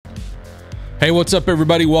Hey, what's up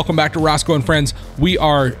everybody? Welcome back to Roscoe and Friends. We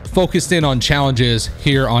are focused in on challenges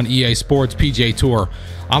here on EA Sports PGA Tour.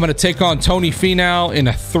 I'm going to take on Tony Finau in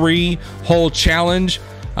a 3-hole challenge.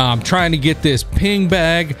 I'm trying to get this ping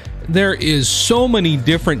bag. There is so many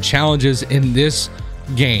different challenges in this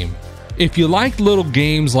game. If you like little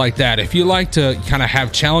games like that, if you like to kind of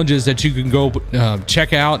have challenges that you can go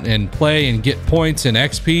check out and play and get points and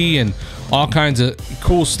XP and all kinds of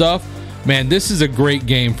cool stuff, man, this is a great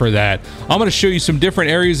game for that. I'm going to show you some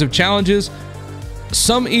different areas of challenges.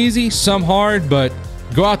 Some easy, some hard, but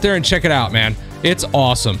go out there and check it out, man. It's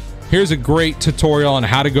awesome. Here's a great tutorial on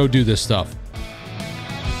how to go do this stuff.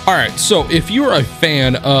 All right, so if you're a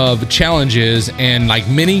fan of challenges and like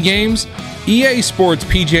mini games, EA Sports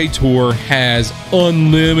PGA Tour has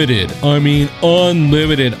unlimited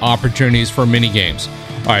opportunities for mini games.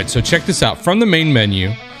 All right, so check this out. From the main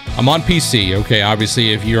menu, I'm on PC. Okay,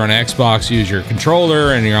 obviously, if you're on Xbox, use your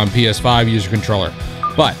controller, and you're on PS5, use your controller.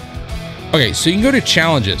 But, okay, so you can go to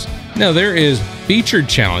challenges. Now, there is featured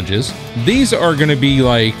challenges. These are going to be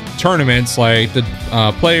like tournaments, like the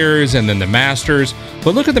players and then the Masters.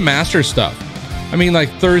 But look at the Masters stuff. I mean, like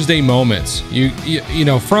Thursday moments. You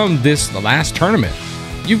know, from the last tournament,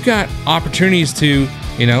 you've got opportunities to,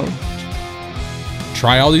 you know,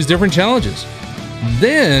 try all these different challenges.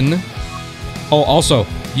 Then, oh, also,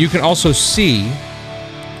 you can also see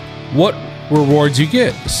what rewards you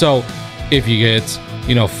get. So if you get,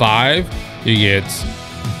 you know, 5, you get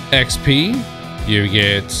XP, you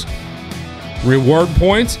get reward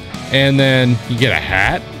points, and then you get a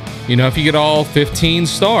hat, you know, if you get all 15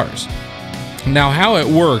 stars. Now, how it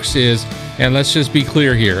works is, and let's just be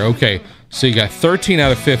clear here. Okay, so you got 13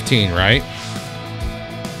 out of 15, right?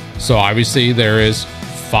 So obviously there is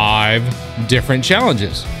 5 different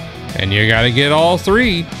challenges, and you got to get all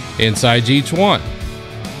 3 inside each one.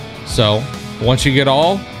 So once you get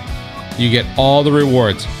all, you get all the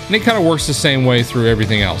rewards, and it kind of works the same way through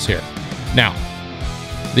everything else here. Now,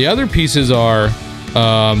 the other pieces are,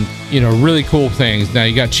 you know, really cool things. Now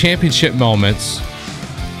you got championship moments.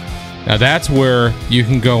 Now that's where you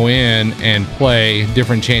can go in and play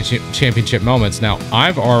different championship moments. Now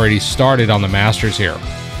I've already started on the Masters here,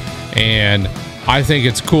 and I think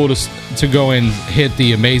it's cool to go and hit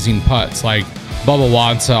the amazing putts like Bubba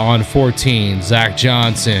Watson on 14, Zach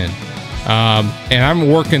Johnson, and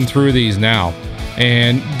I'm working through these now,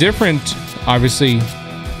 and different, obviously,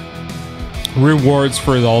 rewards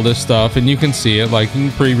for all this stuff, and you can see it, like you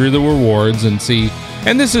can preview the rewards and see,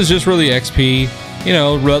 and this is just really XP, you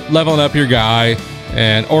know, leveling up your guy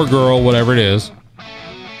and or girl, whatever it is.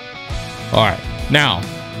 All right, now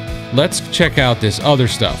let's check out this other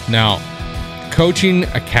stuff. Now, Coaching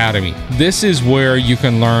Academy. This is where you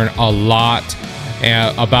can learn a lot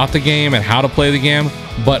about the game and how to play the game,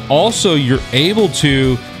 but also you're able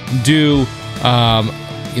to do,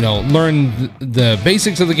 you know, learn the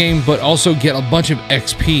basics of the game, but also get a bunch of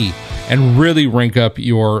XP and really rank up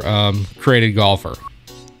your created golfer.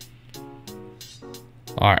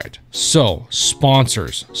 All right, so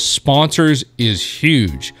sponsors. Sponsors is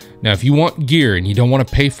huge. Now, if you want gear and you don't want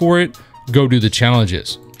to pay for it, go do the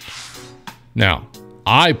challenges. Now,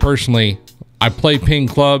 I personally, I play ping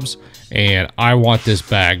clubs and I want this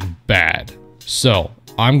bag bad. So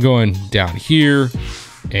I'm going down here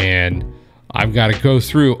and I've got to go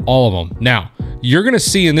through all of them. Now, you're going to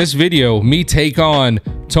see in this video me take on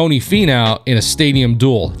Tony Finau in a stadium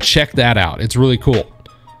duel. Check that out. It's really cool.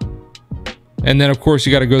 And then, of course,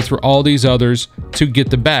 you got to go through all these others to get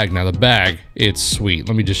the bag. Now, the bag, it's sweet.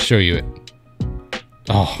 Let me just show you it.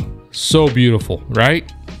 Oh, so beautiful,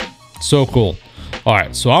 right? So cool. All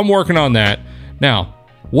right, so I'm working on that. Now,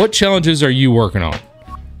 what challenges are you working on?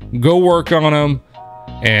 Go work on them.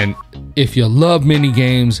 And if you love mini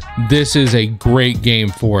games, this is a great game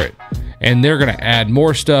for it. And they're going to add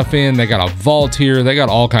more stuff in. They got a vault here. They got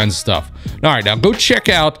all kinds of stuff. All right, now go check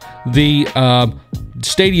out the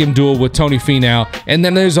stadium duel with Tony Finau. And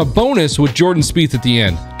then there's a bonus with Jordan Spieth at the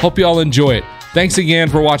end. Hope you all enjoy it. Thanks again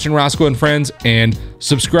for watching Roscoe and Friends. And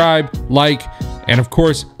subscribe, like, and of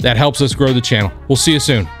course, that helps us grow the channel. We'll see you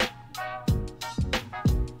soon.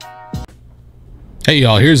 Hey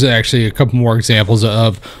y'all, here's actually a couple more examples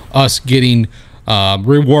of us getting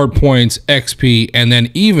reward points, XP, and then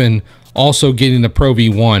even also getting the Pro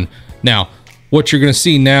V1. Now, what you're gonna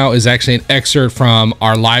see now is actually an excerpt from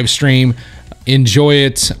our live stream. Enjoy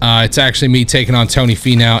it. It's actually me taking on Tony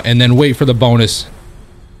Finau, and then wait for the bonus.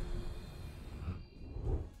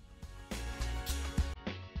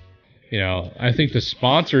 You know, I think the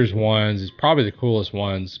sponsors ones is probably the coolest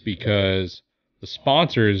ones, because the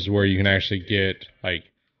sponsors where you can actually get,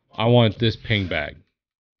 like, I want this ping bag.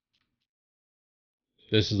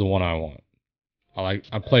 This is the one I want.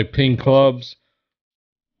 I play ping clubs.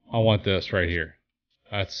 I want this right here.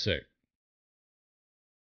 That's sick.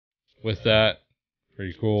 With that,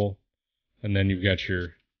 pretty cool. And then you've got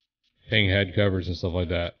your ping head covers and stuff like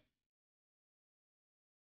that.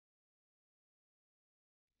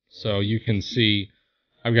 So you can see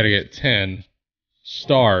I've got to get 10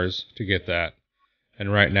 stars to get that.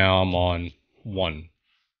 And right now I'm on 1.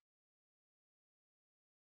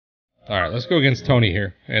 Alright, let's go against Tony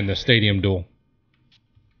here in the stadium duel.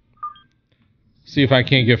 See if I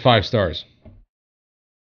can't get 5 stars.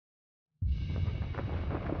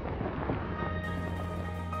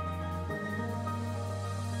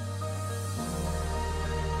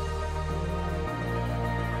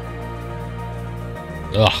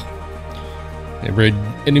 Ugh.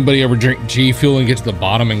 Anybody ever drink G Fuel and get to the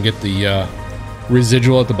bottom and get the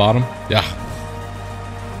residual at the bottom? Yeah.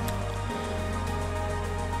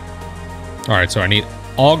 Alright, so I need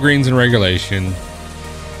all greens in regulation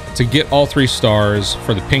to get all 3 stars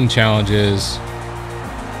for the ping challenges.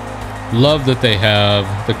 Love that they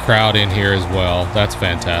have the crowd in here as well. That's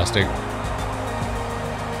fantastic.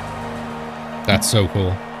 That's so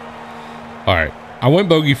cool. Alright. I went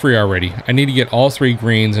bogey free already. I need to get all 3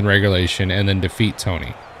 greens in regulation and then defeat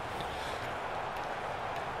Tony.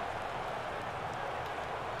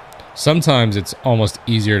 Sometimes it's almost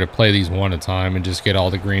easier to play these one at a time and just get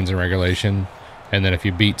all the greens in regulation. And then if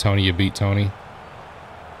you beat Tony, you beat Tony.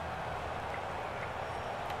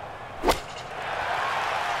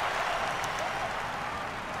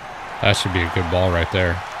 That should be a good ball right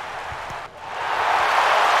there.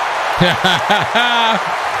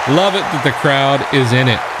 Love it that the crowd is in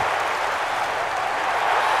it.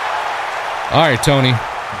 All right, Tony.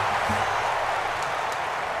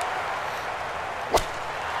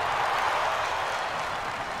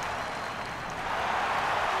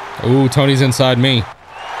 Ooh, Tony's inside me.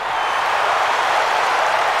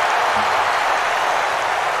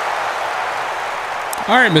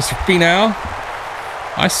 All right, Mr. Finau.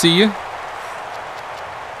 I see you.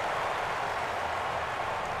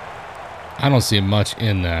 I don't see much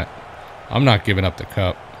in that. I'm not giving up the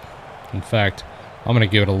cup. In fact, I'm going to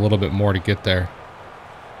give it a little bit more to get there.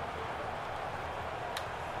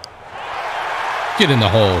 Get in the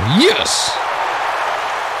hole. Yes!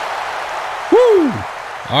 Woo!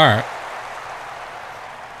 All right.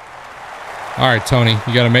 All right, Tony.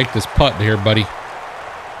 You got to make this putt here, buddy.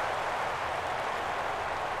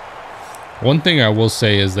 One thing I will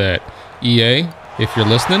say is that EA, if you're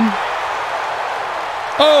listening...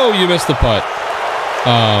 Oh, you missed the putt.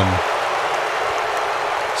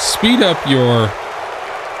 Speed up your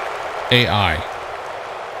AI.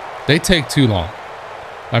 They take too long.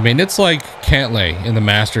 I mean, it's like Cantlay in the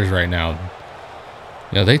Masters right now.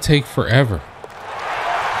 You know, they take forever.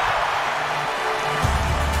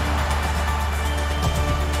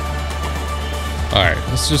 All right,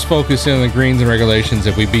 let's just focus in on the greens and regulations.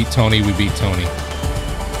 If we beat Tony, we beat Tony.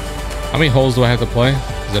 How many holes do I have to play?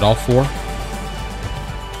 Is it all 4?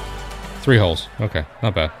 3 holes. Okay,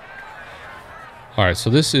 not bad. All right,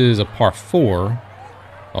 so this is a par 4.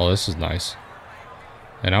 Oh, this is nice.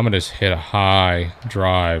 And I'm going to just hit a high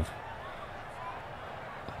drive.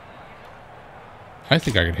 I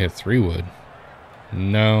think I can hit 3-wood.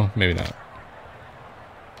 No, maybe not.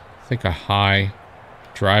 I think a high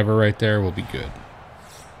driver right there will be good.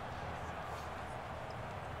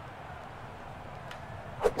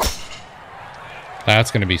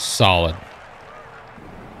 That's going to be solid.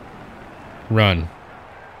 Run.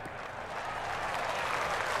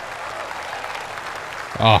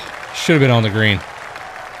 Oh, should have been on the green.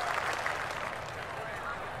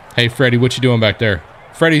 Hey, Freddie, what you doing back there?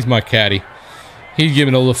 Freddie's my caddy. He's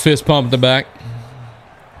giving a little fist pump at the back.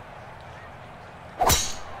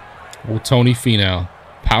 Oh, Tony Finau.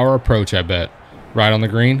 Power approach, I bet. Right on the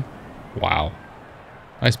green. Wow.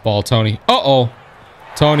 Nice ball, Tony. Uh-oh.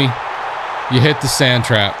 Tony, you hit the sand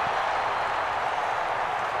trap.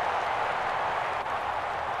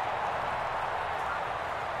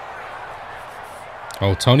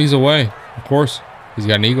 Oh, Tony's away. Of course. He's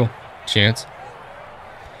got an eagle. Chance.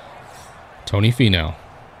 Tony Finau.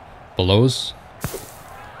 Belows.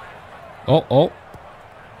 Oh,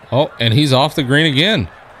 and he's off the green again.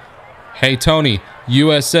 Hey, Tony,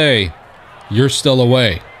 USA, you're still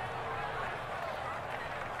away.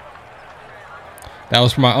 That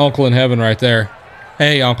was for my uncle in heaven right there.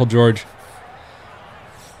 Hey, Uncle George.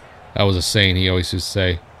 That was a saying he always used to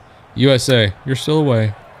say. USA, you're still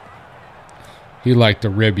away. He liked to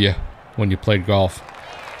rib you when you played golf.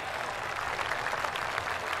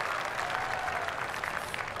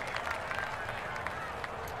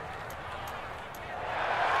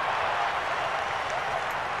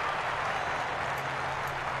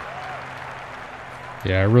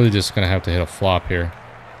 Yeah, I'm really just gonna have to hit a flop here.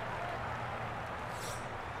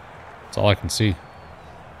 That's all I can see.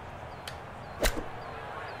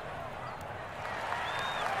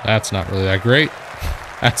 That's not really that great.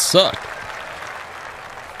 That sucked.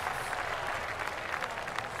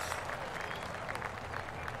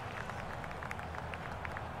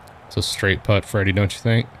 It's a straight putt, Freddie, don't you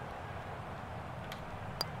think?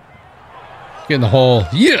 Get in the hole.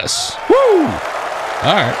 Yes! Woo!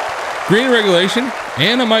 All right. Green regulation,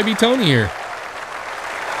 and it might be Tony here.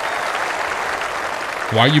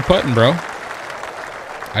 Why are you putting, bro?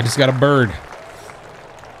 I just got a bird.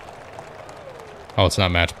 Oh, it's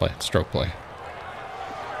not match play. It's stroke play.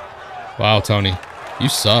 Wow, Tony. You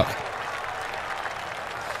suck.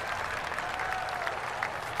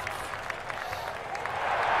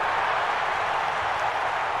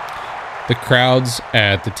 The crowds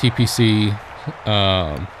at the TPC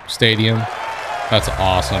stadium. That's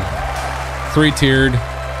awesome. 3-tiered.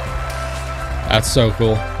 That's so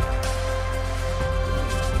cool.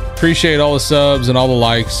 Appreciate all the subs and all the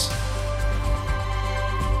likes.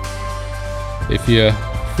 If you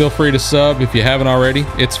feel free to sub if you haven't already,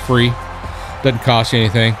 it's free. Doesn't cost you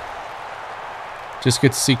anything. Just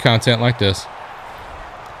get to see content like this.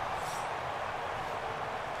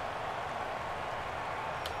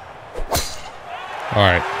 All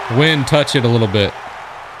right, wind, touch it a little bit.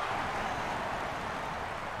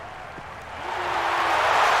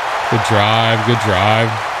 Good drive, good drive.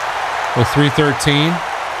 With 313,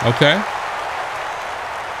 okay.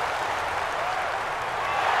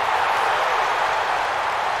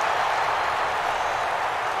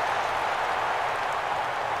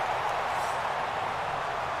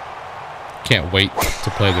 Can't wait to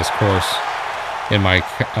play this course in my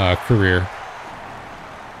career.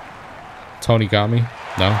 Tony got me?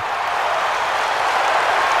 No?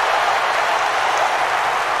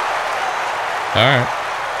 All right.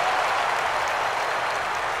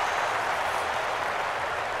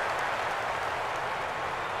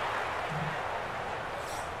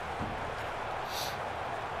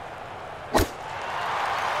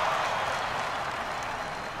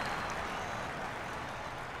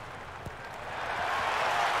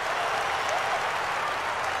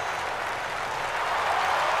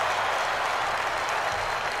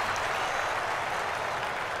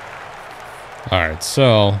 All right,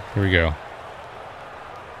 so here we go.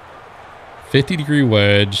 50-degree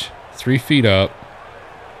wedge, 3 feet up.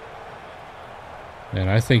 And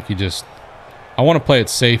I think you just... I want to play it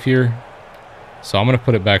safe here. So I'm going to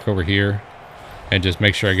put it back over here and just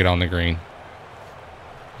make sure I get on the green.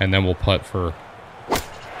 And then we'll putt for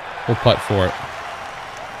it.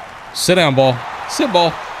 Sit down, ball. Sit,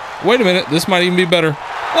 ball. Wait a minute. This might even be better.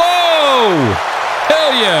 Whoa!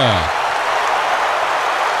 Hell yeah!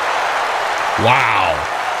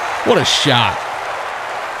 Wow. What a shot.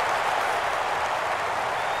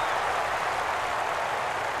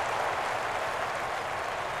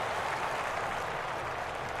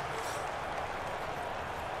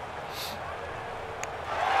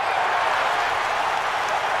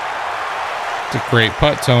 It's a great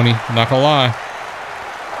putt, Tony. I'm not gonna lie.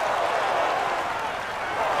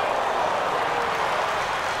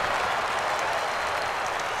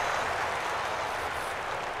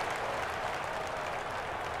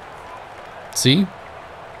 See?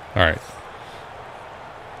 All right.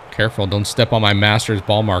 Careful, don't step on my master's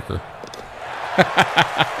ball marker.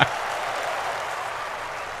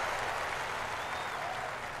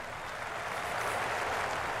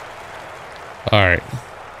 All right.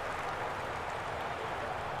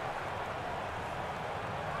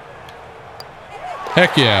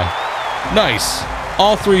 Heck yeah. Nice.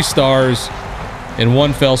 All 3 stars in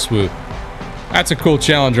one fell swoop. That's a cool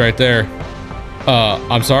challenge right there.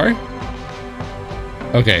 I'm sorry?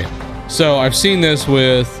 Okay, so I've seen this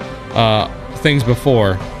with things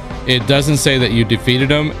before. It doesn't say that you defeated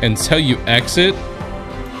them until you exit.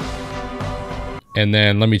 And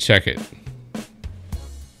then let me check it.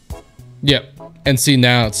 Yep, and see,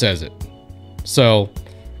 now it says it. So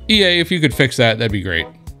EA, if you could fix that, that'd be great.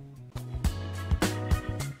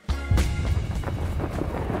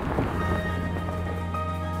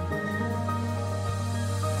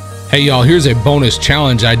 Hey y'all, here's a bonus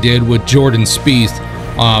challenge I did with Jordan Spieth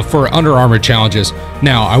for Under Armour challenges.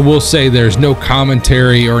 Now, I will say there's no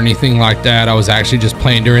commentary or anything like that. I was actually just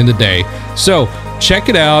playing during the day. So check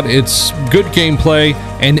it out. It's good gameplay.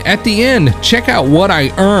 And at the end, check out what I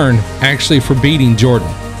earn actually for beating Jordan.